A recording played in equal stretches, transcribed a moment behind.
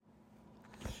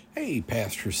Hey,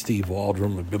 Pastor Steve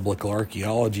Waldron of Biblical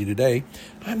Archaeology today.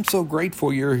 I'm so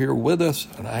grateful you're here with us,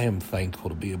 and I am thankful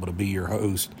to be able to be your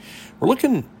host. We're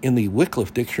looking in the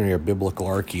Wycliffe Dictionary of Biblical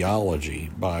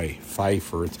Archaeology by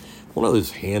Pfeiffer. It's one of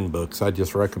those handbooks I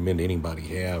just recommend anybody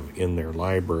have in their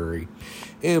library.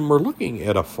 And we're looking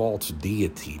at a false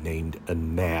deity named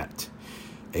Anat,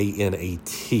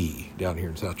 A-N-A-T. Down here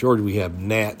in South Georgia, we have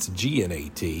Nats,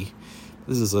 G-N-A-T.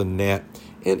 This is Anat.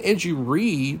 And as you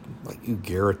read, like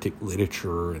Ugaritic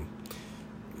literature and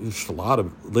just a lot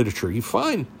of literature, you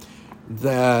find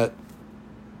that,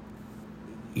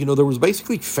 there was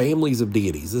basically families of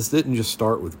deities. This didn't just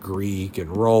start with Greek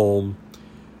and Rome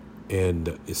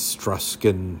and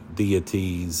Etruscan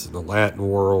deities in the Latin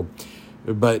world,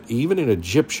 but even in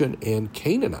Egyptian and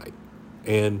Canaanite.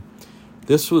 And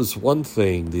this was one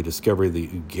thing, the discovery of the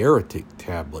Ugaritic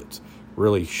tablets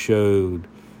really showed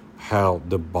how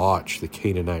debauched the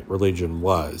Canaanite religion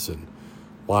was and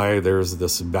why there's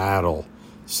this battle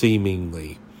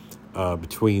seemingly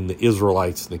between the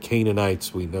Israelites and the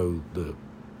Canaanites. We know the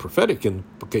prophetic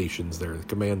implications there, the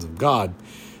commands of God,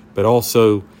 but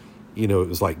also, it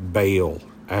was like Baal,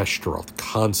 Ashtaroth,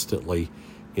 constantly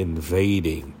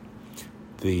invading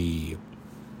the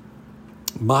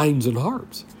minds and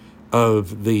hearts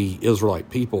of the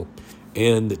Israelite people,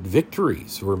 and that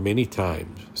victories were many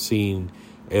times seen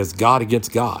as God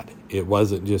against God. It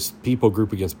wasn't just people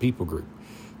group against people group.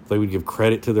 They would give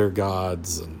credit to their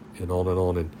gods and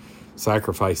on and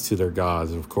sacrifice to their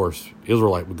gods. And of course,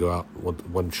 Israelite would go out with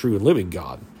one true and living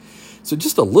God. So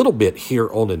just a little bit here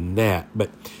on Anat, but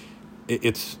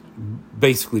it's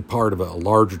basically part of a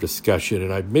larger discussion.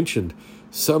 And I've mentioned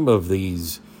some of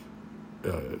these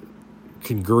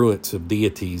congruence of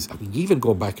deities. I mean, even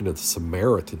going back into the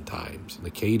Samaritan times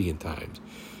and Akkadian times,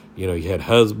 you had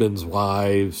husbands,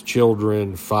 wives,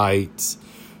 children, fights,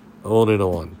 on and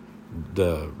on.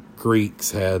 The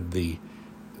Greeks had the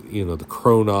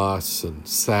Kronos and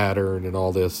Saturn and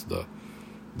all this, the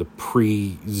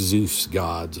pre-Zeus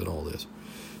gods and all this.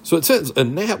 So it says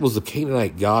Anat was the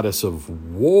Canaanite goddess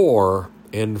of war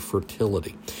and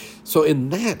fertility. So in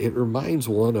that, it reminds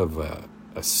one of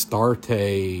Astarte,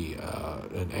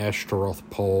 an Ashtaroth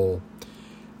pole,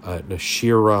 an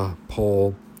Asherah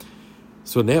pole.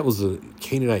 So Anat was the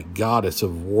Canaanite goddess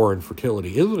of war and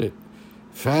fertility. Isn't it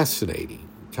fascinating,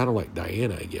 kind of like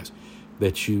Diana, I guess,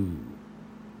 that you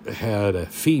had a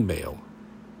female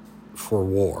for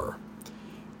war?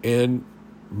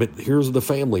 But here's the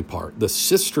family part. The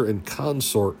sister and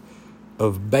consort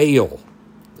of Baal.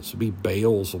 This would be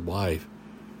Baal's wife.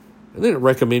 And then it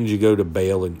recommends you go to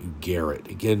Baal and Ugarit.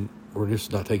 Again, we're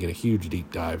just not taking a huge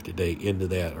deep dive today into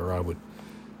that, or I would,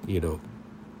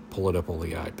 pull it up on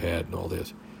the iPad and all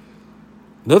this.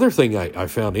 Another thing I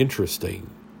found interesting,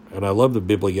 and I love the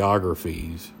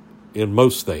bibliographies in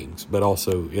most things, but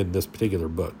also in this particular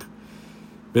book.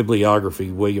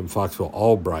 Bibliography, William Foxwell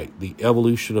Albright, The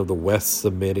Evolution of the West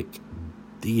Semitic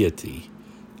Deity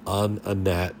on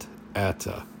Anat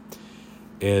Atta.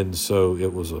 And so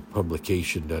it was a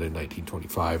publication done in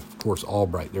 1925. Of course,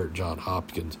 Albright there at Johns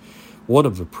Hopkins, one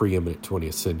of the preeminent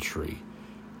 20th century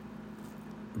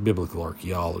biblical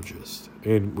archaeologists,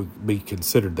 and we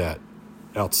considered that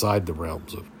outside the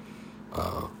realms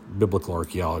of biblical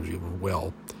archaeology as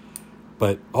well.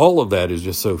 But all of that is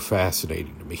just so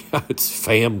fascinating to me. It's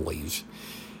families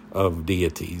of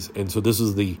deities. And so this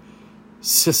is the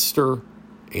sister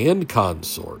and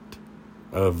consort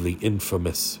of the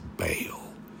infamous Baal,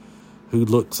 who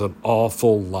looks an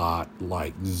awful lot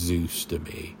like Zeus to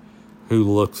me, who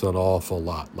looks an awful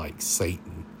lot like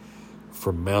Satan,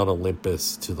 from Mount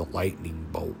Olympus to the lightning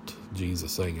bolt.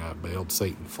 Jesus saying, I beheld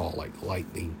Satan fall like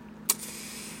lightning.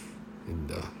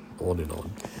 And on and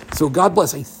on. So God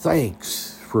bless. Hey,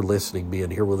 thanks for listening,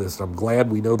 being here with us. I'm glad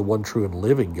we know the one true and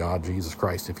living God, Jesus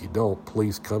Christ. If you don't,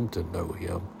 please come to know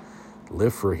him.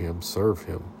 Live for him. Serve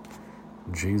him.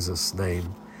 In Jesus'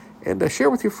 name. And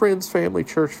share with your friends, family,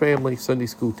 church family, Sunday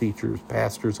school teachers,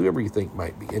 pastors, whoever you think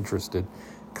might be interested,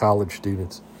 college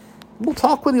students. We'll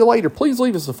talk with you later. Please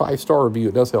leave us a 5-star review.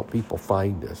 It does help people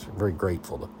find us. I'm very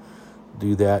grateful to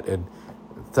do that. And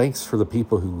thanks for the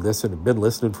people who listen, have been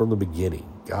listening from the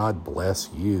beginning. God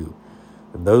bless you.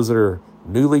 And those that are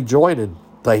newly joining,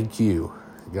 thank you.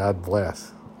 God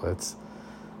bless. Let's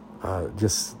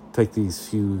just take these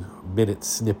few minute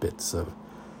snippets of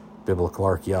biblical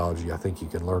archaeology. I think you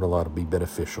can learn a lot and be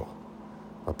beneficial.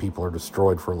 People are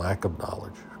destroyed for lack of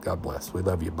knowledge. God bless. We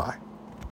love you. Bye.